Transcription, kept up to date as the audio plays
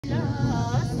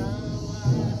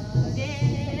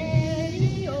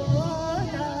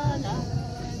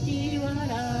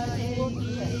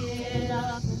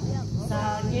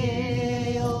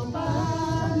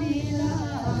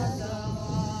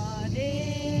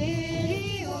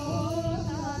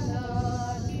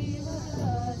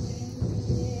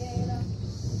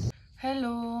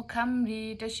Hello,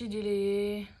 Khamri,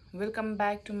 Tashidile. Welcome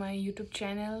back to my YouTube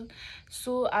channel.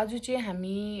 So,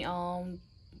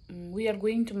 we are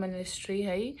going to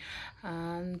monastery,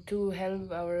 to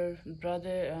help our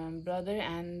brother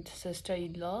and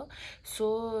sister-in-law.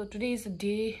 So today is the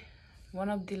day, one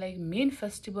of the main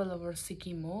festival of our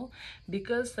Sikkim,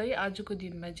 because ajuko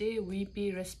dinma we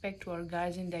pay respect to our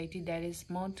guardian deity, that is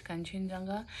Mount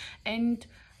Kanchenjunga, and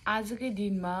आजकै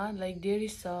दिनमा there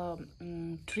is a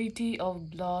treaty of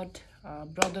blood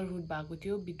brotherhood भएको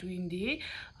थियो between the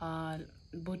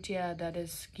Bhutia, that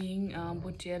is king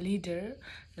Bhutia leader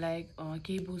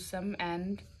Kebusam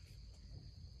and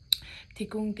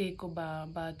Tikung Teko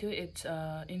ba थियो. It's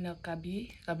in a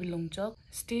Kabilongchok.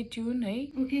 Stay tuned,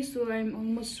 Okay, so I'm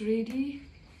almost ready.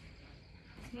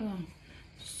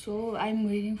 So I'm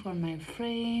waiting for my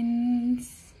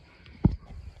friends.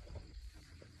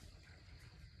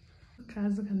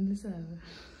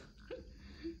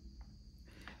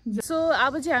 So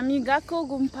अब चाहिँ हामी गएको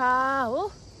गुम्फा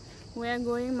हो. We are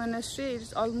going monastery.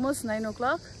 It's almost 9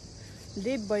 o'clock.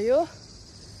 Late भयो.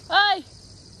 Hey,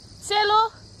 say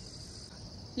hello.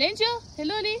 Lencho,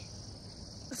 hello ni.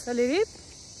 Salirip.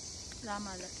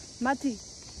 Lama la. Mati.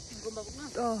 Gumba gumba.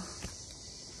 Oh.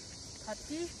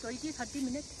 30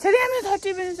 minutes. Chali हामी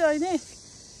 30 minutes होइन.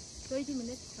 20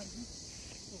 minutes.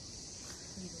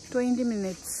 20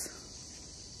 minutes.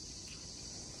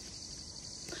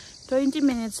 20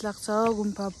 minutes लाग्छ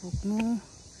गुम्फा पुग्नु.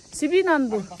 सिबी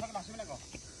नन्दु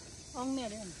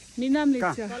निनाम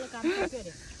लेख्छ.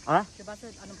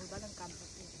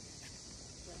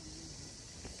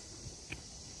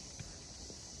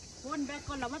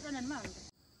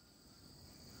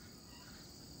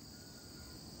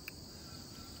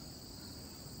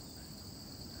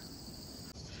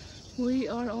 We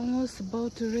are almost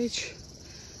about to reach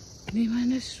the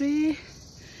monastery.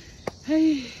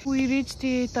 Hey, we reached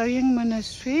the Taryang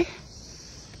monastery,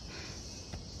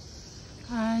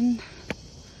 and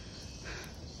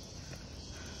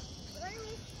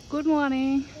good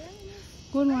morning.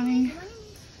 Good morning.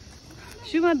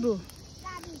 Shumadbu.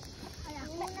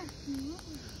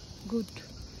 Good.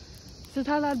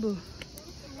 Suthaladbu.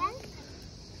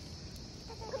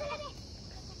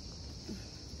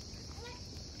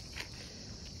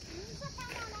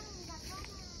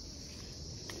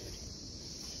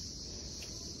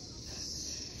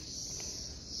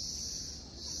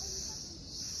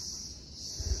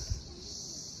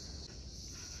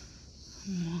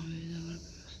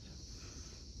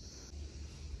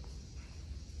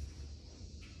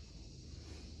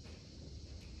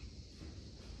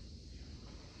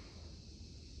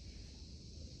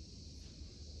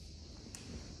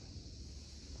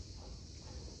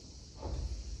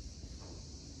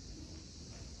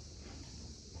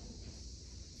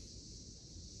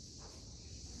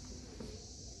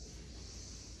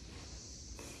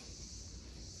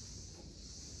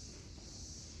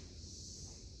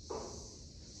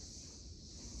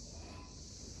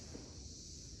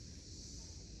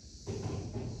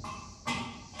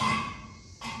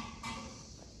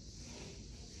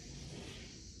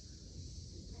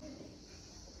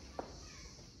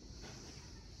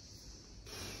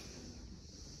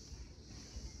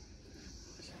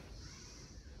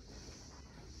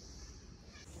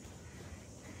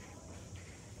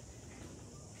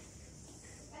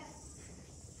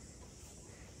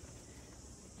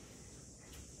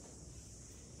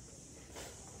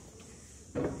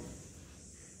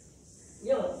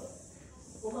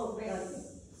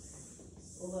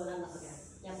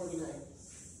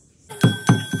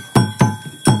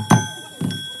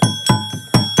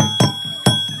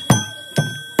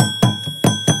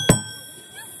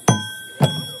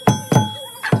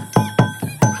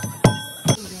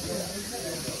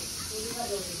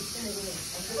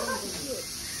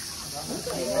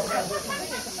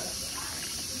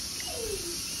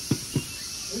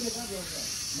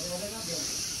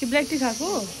 कि black tea खाएको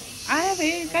आयो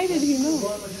भाइ कहिले दिनु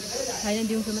हैन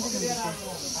दिउँसो मात्रै खान्छ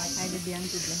अहिले बिहान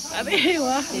पुग्छ अबे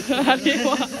वाह अबे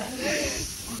वाह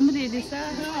मैले दिसा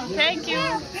थ्यांक यू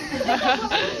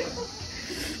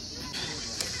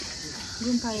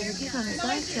गुम्फाहरू के खानु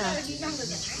सक्छ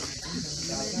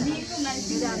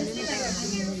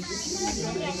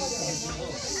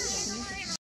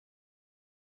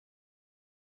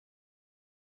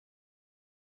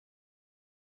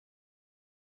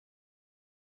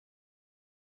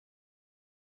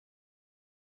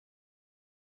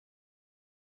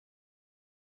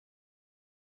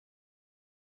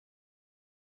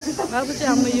अब चाहिँ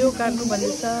हाम्रो यो काट्नु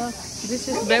भन्दैछ this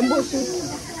is bamboo suit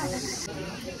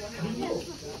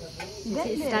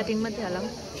starting मात्रै होला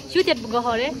सुतेट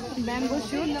गहरे ब्याम्बो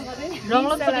सुट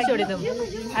रङलो पनि छोडे त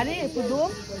अरे पुदोङ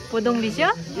पोदोङ लिस्यो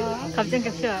खप्चन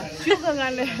खप्छ सुको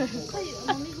गाले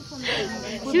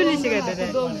सिउ लिसेको त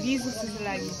पुदोङ बीज जस्तो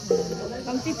लागि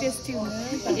कम्ती टेस्टी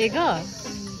हुन्छ एक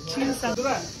चिज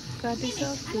काटिसके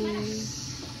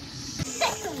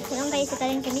Kurang baik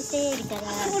sekarang kami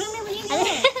bicara.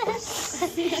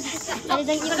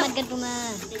 Ada yang ibu makan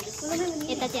rumah.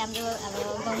 Kita हाम्रो अब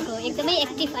गाउँको एकदमै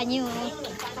एक्टिभ अन्यु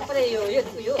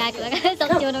काका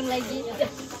सक्यो नङ लागि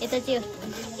यता चाहिँ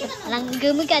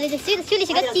लाङ्गुमु काले चाहिँ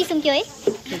सुलिसको ची सुम्क्यो है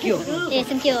ए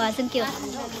सुम्क्यो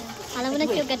हालामुना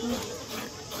त्यो गत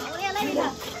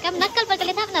काम नक्कल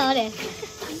प्रकारले थाप्न हो रे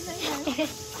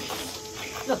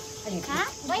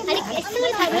अलिक यस्तो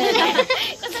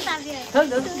कस्तो थाप्यो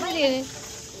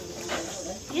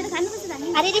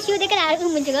अरे त्यो सिउ देखेर आएको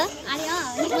मुन्छु गो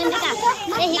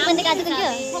अरे हिक मन्दिर काजु कुन्थ्यो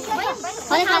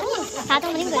मलाई थाहा त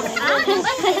पनि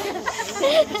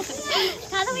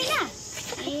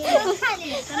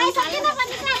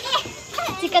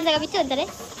चिकन जग्गा बिच्छु हुन्छ रे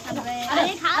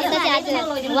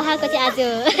उहाँको चाहिँ आज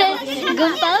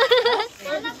गुम्पा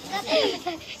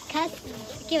खास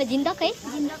के हो जिन्दक है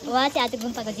उहाँ चाहिँ आज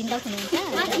गुम्पाको जिन्दक हुनुहुन्छ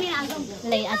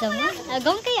ल आज म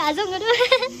गाउँकै आज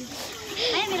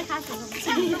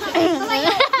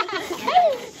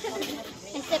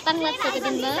यस्तै 5 वर्षको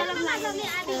दिनमा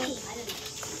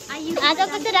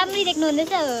आजको चाहिँ राम्रै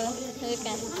देख्नुहुँदैछ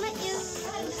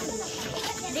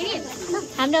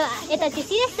हाम्रो यता चाहिँ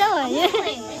सिरियस छ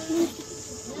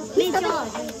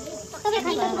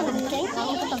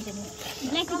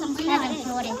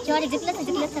चोरी जित्ला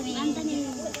छ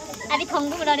अभी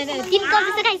खङ्गु उडाउनेर 3 कप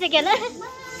जस्तो खाइसक्यो होला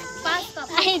 5 कप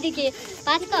आइदेखि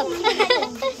 5 कप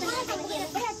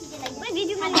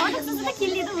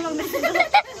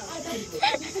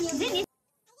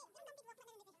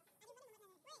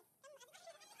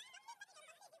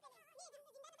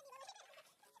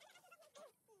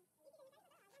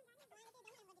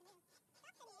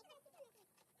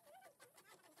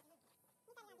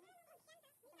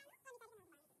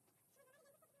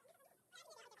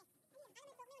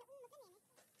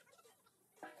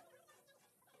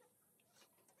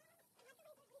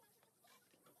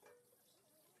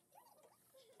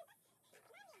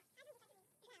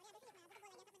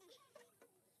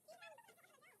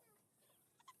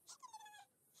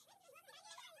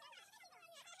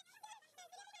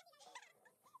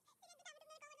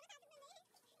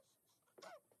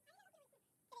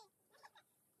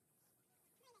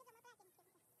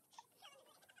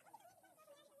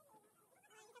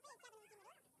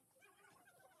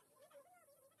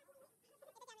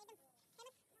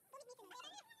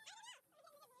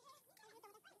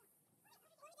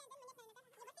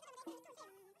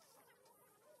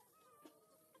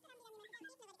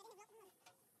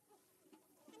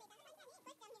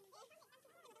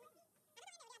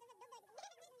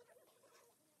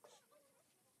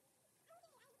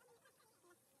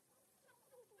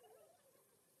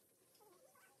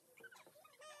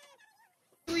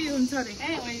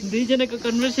दुईजनाको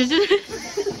कन्भर्सेसन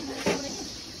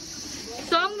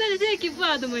सँगै चाहिँ के पो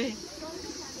आदो मै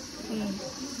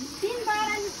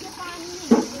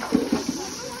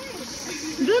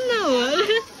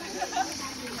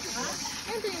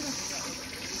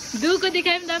दुको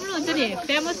देखाए पनि राम्रो हुन्छ नि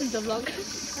फेमस हुन्छ ब्लग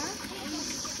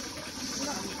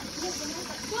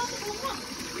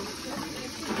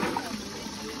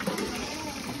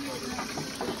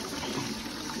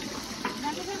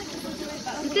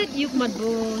सुतेत युग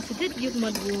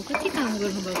मतबो कति काम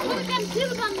गर्नुभएको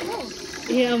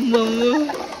ए अम्मो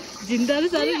जिन्दाले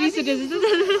साह्रै रिस उठे जस्तो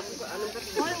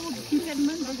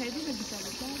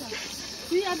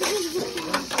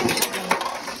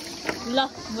ल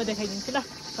म देखाइदिन्छु ल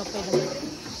सबैलाई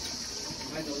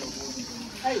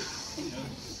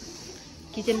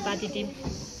किचन पार्टी टिम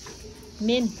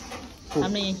मेन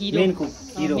हाम्रो यहाँ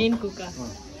हिरो मेन कुक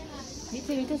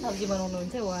मिठो मिठो सब्जी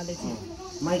बनाउनुहुन्छ उहाँले चाहिँ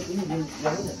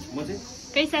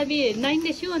कैसा भी 9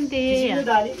 ले छु अन्ते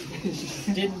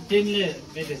 10 ले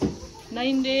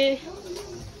 9 ले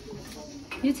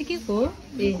यो चाहिँ के हो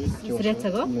ए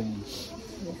श्रेष्ठको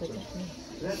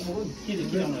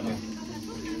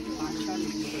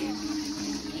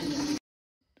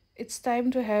It's time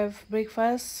to have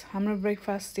breakfast. हाम्रो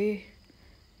ब्रेकफास्ट चाहिँ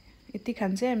यति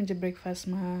खान्छ हामी चाहिँ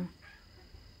ब्रेकफास्टमा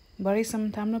भरेसम्म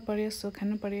थाम्नु पर्यो सो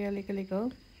खानु पर्यो अलिक अलिक हो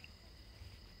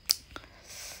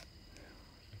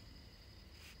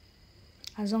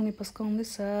आजङले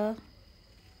पस्काउँदैछ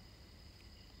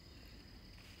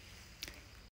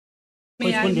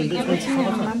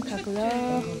माम खाएको ल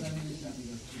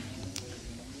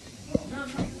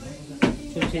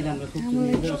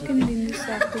हामीलाई चिकन दिँदैछ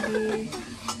आफूले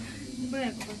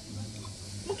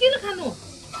म किन खानु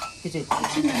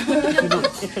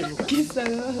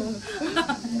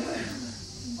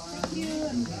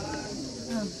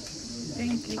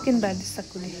chicken badi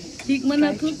sakule. ठीक mana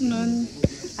thuk None.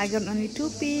 I got only 2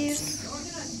 pieces.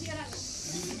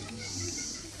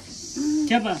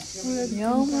 Siapa?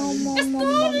 Yum.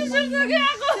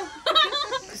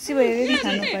 खुसी भएर नि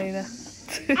खानु पाइरा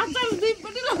acar dip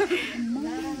पनि ल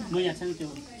म यहाँ चाहिँ त्यो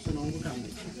सुनाउनु काम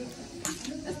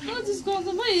यस्तो जिस्को त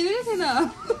म हेरेको थिएन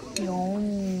Yum.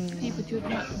 दिएको थियो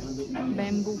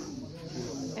Bamboo.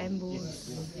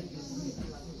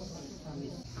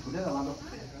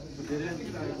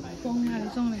 पङहाले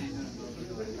सँगले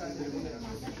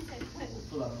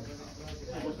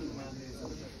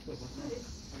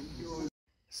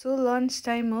So lunch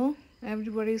time, oh,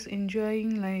 everybody is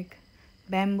enjoying like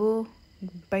bamboo.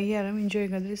 Bhaiyaram enjoy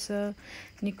garदैछ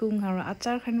निकुङ हाम्रो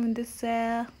अचार खानु हुँदैछ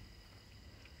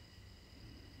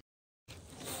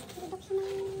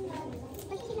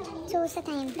Choose the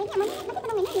time.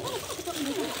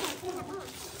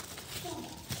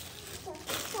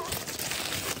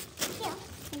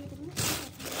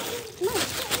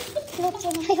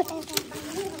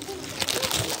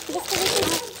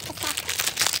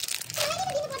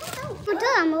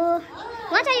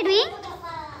 What are you doing?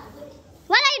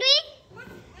 What are you doing?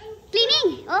 Cleaning?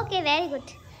 Okay, very good.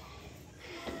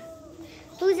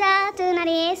 Puja,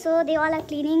 Tunare, so they all are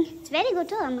cleaning. It's very good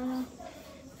too.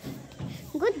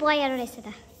 Good boy,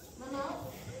 Arresada.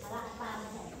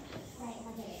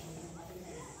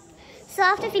 So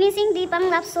after finishing the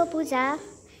lhabsol puja,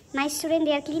 my students,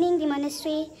 they are cleaning the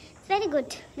monastery. It's very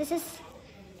good.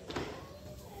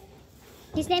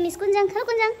 His name is Kunjang. Hello,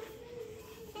 Kunjang.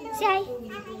 Say hi.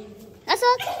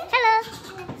 Asok. Hello.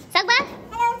 Sagba.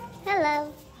 Hello.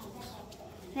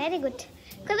 Very good.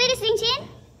 Kaveri Sringchin.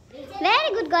 Very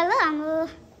good girl.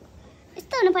 It's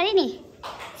to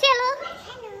Say hello.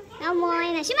 Hello.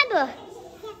 Shimadu.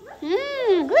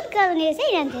 Good girl. Say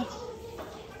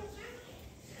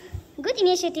good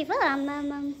initiative.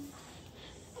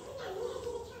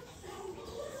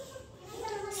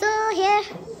 So here,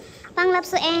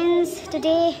 lhabsol ends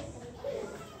today.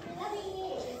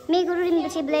 May Guru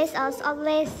Rinpoche bless us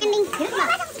always. Ending.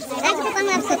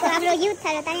 lhabsol ko our youth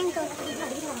are Taryang ko.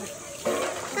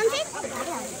 Complete?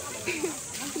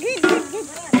 Good.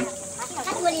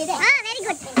 Very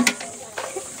good.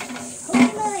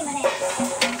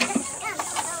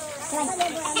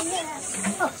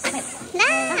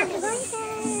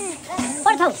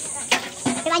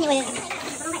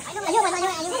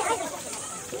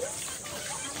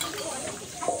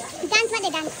 Dance, what they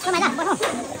dance? Come on,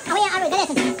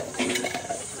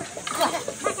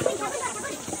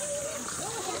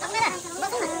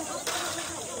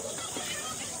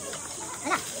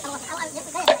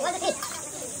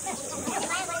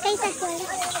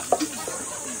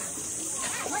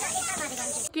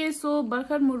 Okay, so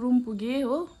भर्खर म room पुगे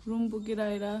हो room पुगेर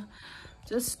आएर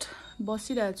just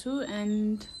बसिरहेको छु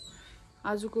and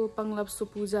आजको lhabsol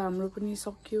पूजा हाम्रो पनि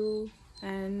सक्यो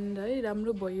एन्ड है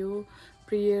राम्रो भयो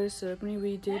प्रेयर्सहरु पनि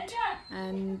we did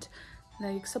एन्ड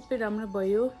लाइक सबै राम्रो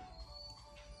भयो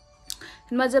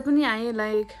मजा पनि आयो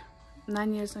लाइक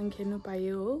नानीहरुसँग खेल्नु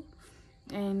पायो हो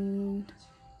and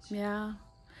yeah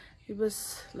it was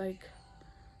like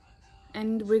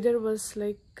and weather was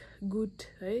like good,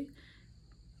 right?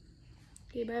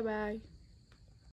 Okay, bye bye.